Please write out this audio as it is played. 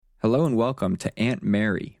Hello and welcome to Aunt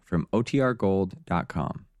Mary from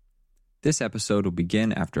OTRGold.com. This episode will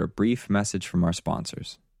begin after a brief message from our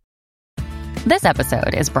sponsors. This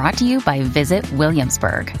episode is brought to you by Visit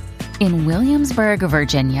Williamsburg. In Williamsburg,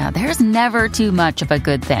 Virginia, there's never too much of a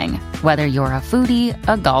good thing. Whether you're a foodie,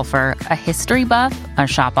 a golfer, a history buff, a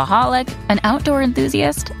shopaholic, an outdoor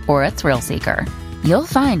enthusiast, or a thrill seeker, you'll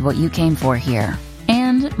find what you came for here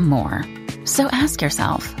and more. So ask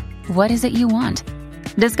yourself, what is it you want?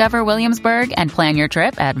 Discover Williamsburg and plan your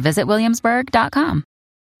trip at visitwilliamsburg.com.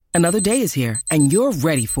 Another day is here, and you're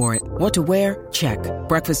ready for it. What to wear? Check.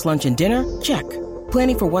 Breakfast, lunch, and dinner? Check.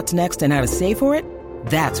 Planning for what's next and how to save for it?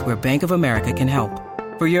 That's where Bank of America can help.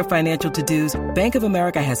 For your financial to-dos, Bank of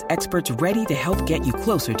America has experts ready to help get you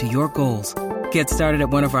closer to your goals. Get started at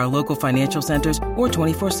one of our local financial centers or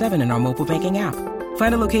 24/7 in our mobile banking app.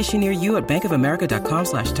 Find a location near you at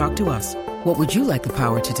bankofamerica.com/talktous. What would you like the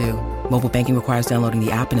power to do? Mobile banking requires downloading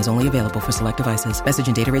the app and is only available for select devices. Message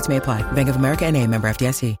and data rates may apply. Bank of America N.A., member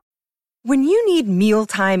FDIC. When you need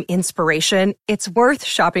mealtime inspiration, it's worth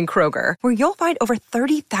shopping Kroger, where you'll find over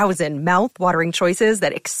 30,000 mouth-watering choices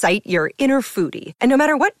that excite your inner foodie. And no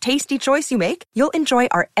matter what tasty choice you make, you'll enjoy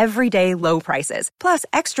our everyday low prices, plus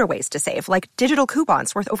extra ways to save, like digital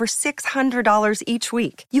coupons worth over $600 each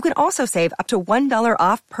week. You can also save up to $1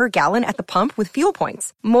 off per gallon at the pump with fuel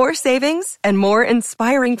points. More savings and more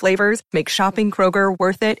inspiring flavors make shopping Kroger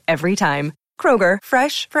worth it every time. Kroger,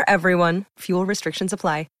 fresh for everyone. Fuel restrictions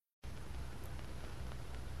apply.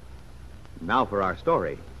 Now for our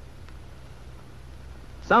story.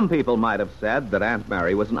 Some people might have said that Aunt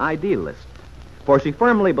Mary was an idealist, for she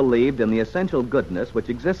firmly believed in the essential goodness which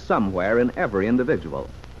exists somewhere in every individual.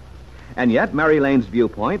 And yet, Mary Lane's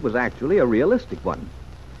viewpoint was actually a realistic one.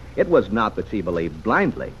 It was not that she believed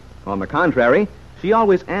blindly. On the contrary, she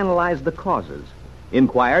always analyzed the causes,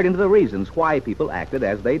 inquired into the reasons why people acted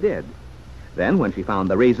as they did. Then, when she found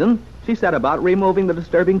the reason, she set about removing the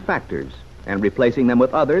disturbing factors and replacing them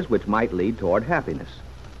with others which might lead toward happiness.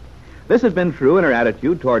 This had been true in her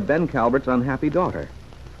attitude toward Ben Calvert's unhappy daughter.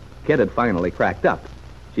 Kit had finally cracked up.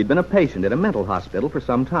 She'd been a patient in a mental hospital for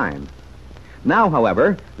some time. Now,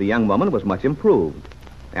 however, the young woman was much improved.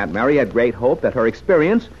 Aunt Mary had great hope that her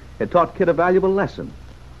experience had taught Kit a valuable lesson,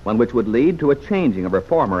 one which would lead to a changing of her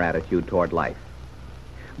former attitude toward life.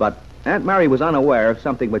 But Aunt Mary was unaware of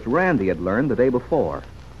something which Randy had learned the day before.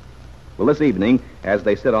 Well, this evening, as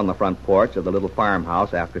they sit on the front porch of the little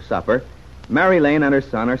farmhouse after supper, Mary Lane and her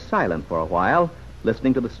son are silent for a while,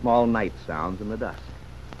 listening to the small night sounds in the dusk.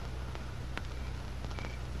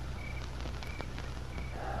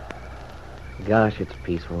 Gosh, it's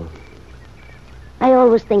peaceful. I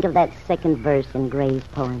always think of that second verse in Gray's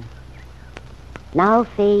poem. Now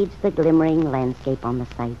fades the glimmering landscape on the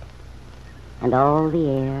sight, and all the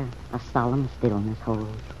air a solemn stillness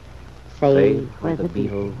holds. Save where the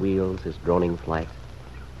beetle wheels his droning flight,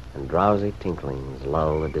 and drowsy tinklings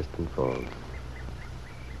lull the distant folds.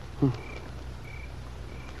 It's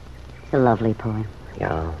a lovely poem.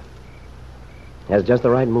 Yeah. It has just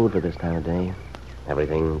the right mood for this time of day.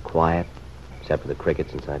 Everything quiet, except for the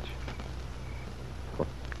crickets and such.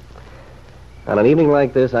 On an evening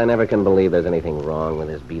like this, I never can believe there's anything wrong with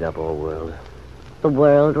this beat-up old world. The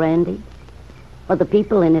world, Randy? Or the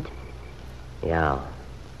people in it? Yeah.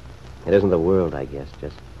 It isn't the world, I guess,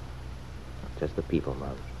 just the people,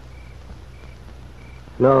 Mom.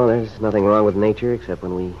 No, there's nothing wrong with nature except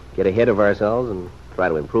when we get ahead of ourselves and try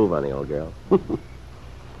to improve on the old girl.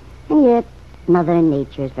 And yet, Mother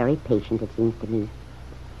Nature is very patient, it seems to me.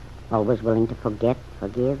 Always willing to forget,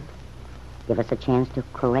 forgive, give us a chance to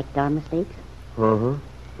correct our mistakes.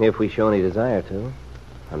 Mm-hmm. If we show any desire to.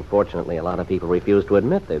 Unfortunately, a lot of people refuse to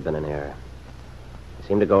admit they've been in error. They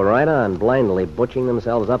seem to go right on, blindly butching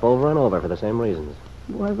themselves up over and over for the same reasons.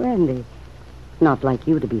 Boy, Randy, not like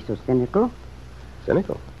you to be so cynical.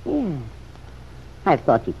 Cynical? Yeah. I've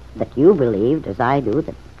thought that you believed, as I do,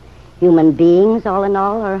 that human beings, all in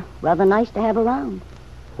all, are rather nice to have around.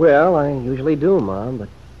 Well, I usually do, Mom, but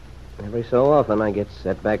every so often I get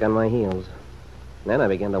set back on my heels. Then I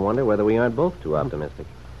begin to wonder whether we aren't both too optimistic.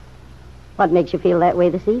 What makes you feel that way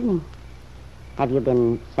this evening? Have you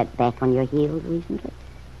been set back on your heels recently?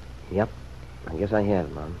 Yep. I guess I have,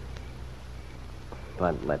 Mom.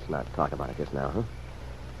 But let's not talk about it just now, huh?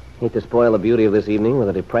 Hate to spoil the beauty of this evening with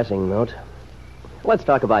a depressing note. Let's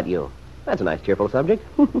talk about you. That's a nice, cheerful subject.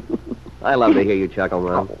 I love to hear you chuckle,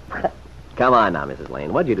 Mom. Come on now, Mrs.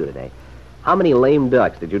 Lane. What'd you do today? How many lame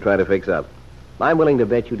ducks did you try to fix up? I'm willing to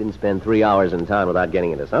bet you didn't spend 3 hours in town without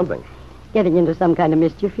getting into something. Getting into some kind of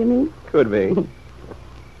mischief, you mean? Could be.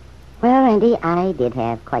 Well, Randy, I did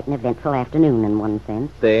have quite an eventful afternoon in one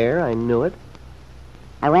sense. There, I knew it.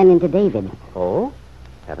 I ran into David. Oh?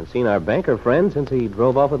 Haven't seen our banker friend since he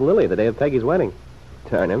drove off with Lily the day of Peggy's wedding.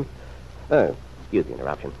 Darn him. Excuse the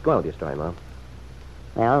interruption. Go on with your story, Mom.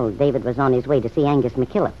 Well, David was on his way to see Angus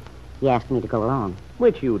McKillop. He asked me to go along.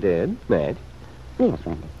 Which you did, Madge. Yes,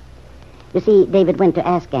 Randy. You see, David went to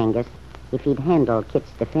ask Angus if he'd handle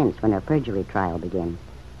Kit's defense when her perjury trial began.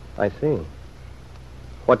 I see.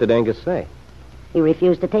 What did Angus say? He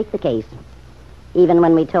refused to take the case, even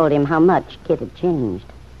when we told him how much Kit had changed.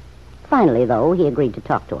 Finally, though, he agreed to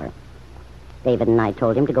talk to her. David and I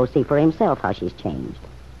told him to go see for himself how she's changed.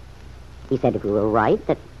 He said if we were right,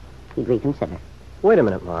 that he'd reconsider. Wait a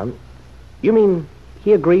minute, Mom. You mean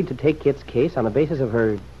he agreed to take Kit's case on the basis of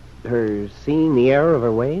her seeing the error of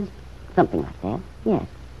her ways? Something like that, yes.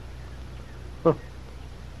 Huh.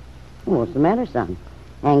 What's the matter, son?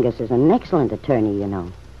 Angus is an excellent attorney, you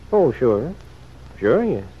know. Oh, sure. Sure,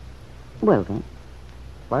 yes. Well, then.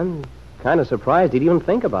 I'm kind of surprised he'd even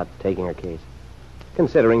think about taking her case,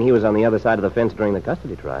 considering he was on the other side of the fence during the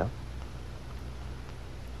custody trial.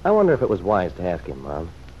 I wonder if it was wise to ask him, Mom.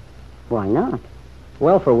 Why not?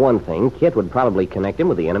 Well, for one thing, Kit would probably connect him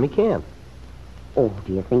with the enemy camp. Oh,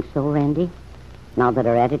 do you think so, Randy? Now that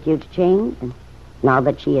her attitude's changed, and now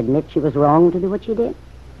that she admits she was wrong to do what she did?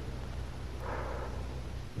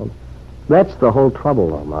 That's the whole trouble,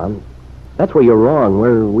 though, Mom. That's where you're wrong,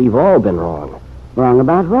 where we've all been wrong. Wrong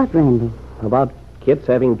about what, Randy? About Kit's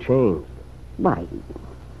having changed. Why,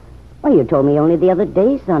 you told me only the other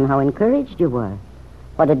day, son, how encouraged you were.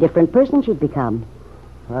 What a different person she'd become.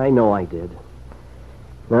 I know I did.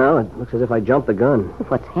 Now, it looks as if I jumped the gun.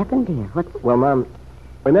 What's happened here? Well, Mom,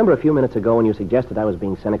 remember a few minutes ago when you suggested I was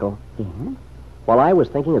being cynical? Yeah? Well, I was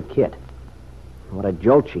thinking of Kit. What a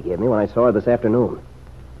jolt she gave me when I saw her this afternoon.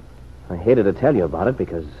 I hated to tell you about it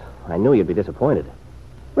because I knew you'd be disappointed.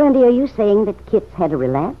 Randy, are you saying that Kit's had a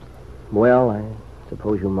relapse? Well, I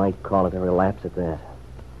suppose you might call it a relapse at that.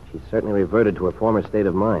 She's certainly reverted to her former state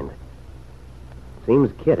of mind.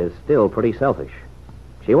 Seems Kit is still pretty selfish.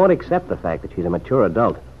 She won't accept the fact that she's a mature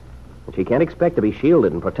adult. And she can't expect to be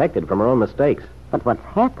shielded and protected from her own mistakes. But what's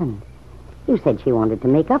happened? You said she wanted to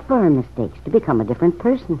make up for her mistakes, to become a different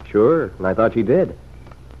person. Sure, and I thought she did.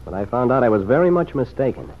 But I found out I was very much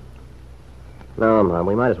mistaken. No, Mom,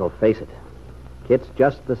 we might as well face it. Kit's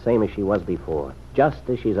just the same as she was before. Just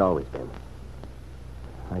as she's always been.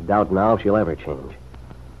 I doubt now if she'll ever change.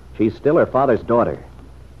 She's still her father's daughter.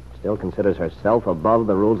 Still considers herself above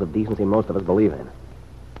the rules of decency most of us believe in.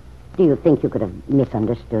 Do you think you could have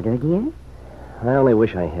misunderstood her, dear? I only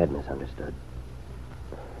wish I had misunderstood.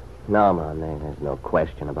 No, Mom, there's no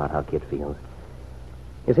question about how Kit feels.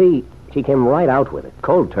 You see, she came right out with it,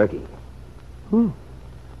 cold turkey. You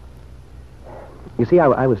see,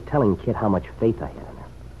 I was telling Kit how much faith I had in her.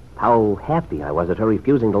 How happy I was at her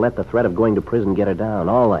refusing to let the threat of going to prison get her down,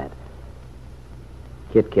 all that.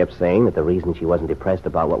 Kit kept saying that the reason she wasn't depressed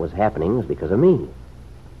about what was happening was because of me.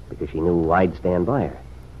 Because she knew I'd stand by her.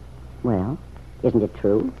 Well, isn't it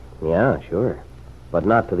true? Yeah, sure. But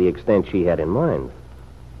not to the extent she had in mind.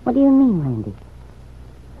 What do you mean, Randy?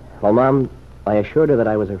 Well, Mom, I assured her that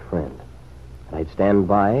I was her friend. That I'd stand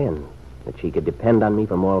by and that she could depend on me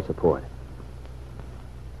for moral support.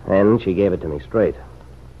 And she gave it to me straight.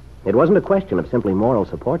 It wasn't a question of simply moral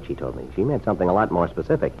support, she told me. She meant something a lot more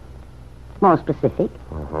specific. More specific?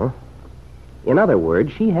 Uh-huh. In other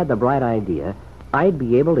words, she had the bright idea I'd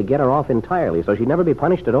be able to get her off entirely so she'd never be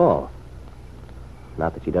punished at all.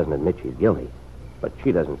 Not that she doesn't admit she's guilty, but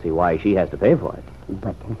she doesn't see why she has to pay for it.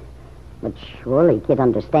 But surely Kit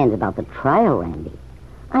understands about the trial, Randy.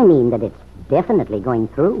 I mean that it's definitely going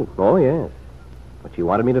through. Oh, yes. But she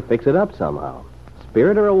wanted me to fix it up somehow.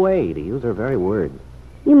 Spirit her away, to use her very words.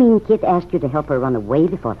 You mean Kit asked you to help her run away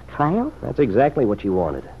before the trial? That's exactly what she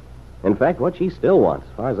wanted. In fact, what she still wants,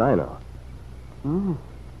 as far as I know. Oh.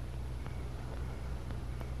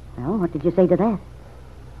 Well, what did you say to that?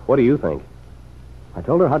 What do you think? I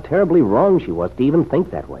told her how terribly wrong she was to even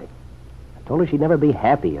think that way. I told her she'd never be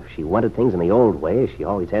happy if she wanted things in the old way, as she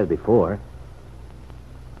always has before.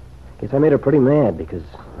 Guess I made her pretty mad because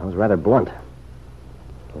I was rather blunt.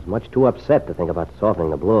 I was much too upset to think about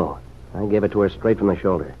softening the blow. I gave it to her straight from the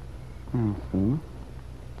shoulder. I see.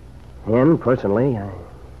 And, personally,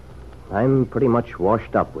 I'm pretty much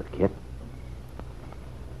washed up with Kit.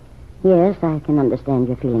 Yes, I can understand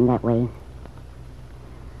you feeling that way.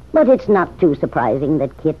 But it's not too surprising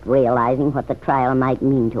that Kit, realizing what the trial might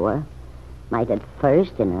mean to her, might at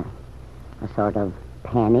first, in a sort of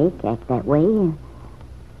panic, act that way.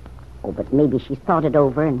 Oh, but maybe she's thought it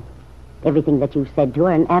over and everything that you've said to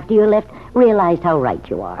her, and after you left, realized how right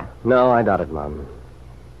you are. No, I doubt it, Mom.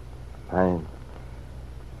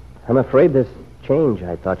 I'm afraid this change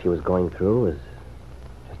I thought she was going through was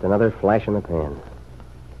just another flash in the pan.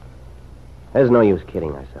 There's no use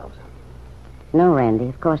kidding ourselves. No, Randy,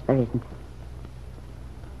 of course there isn't.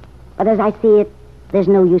 But as I see it, there's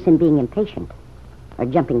no use in being impatient or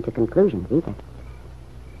jumping to conclusions either.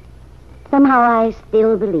 Somehow I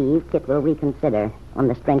still believe Kit will reconsider on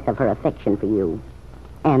the strength of her affection for you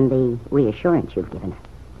and the reassurance you've given her.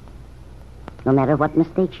 No matter what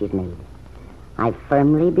mistake she's made, I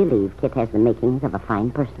firmly believe Kit has the makings of a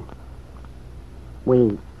fine person.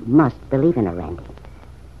 We must believe in her, Randy,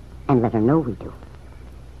 and let her know we do.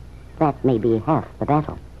 That may be half the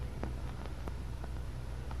battle.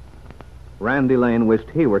 Randy Lane wished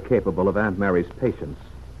he were capable of Aunt Mary's patience,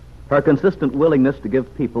 her consistent willingness to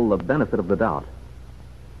give people the benefit of the doubt.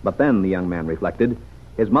 But then, the young man reflected,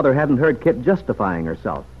 his mother hadn't heard Kit justifying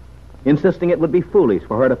herself, insisting it would be foolish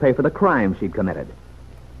for her to pay for the crime she'd committed.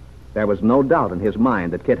 There was no doubt in his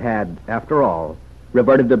mind that Kit had, after all,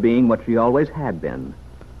 reverted to being what she always had been.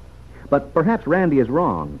 But perhaps Randy is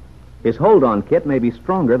wrong. His hold on Kit may be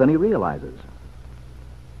stronger than he realizes.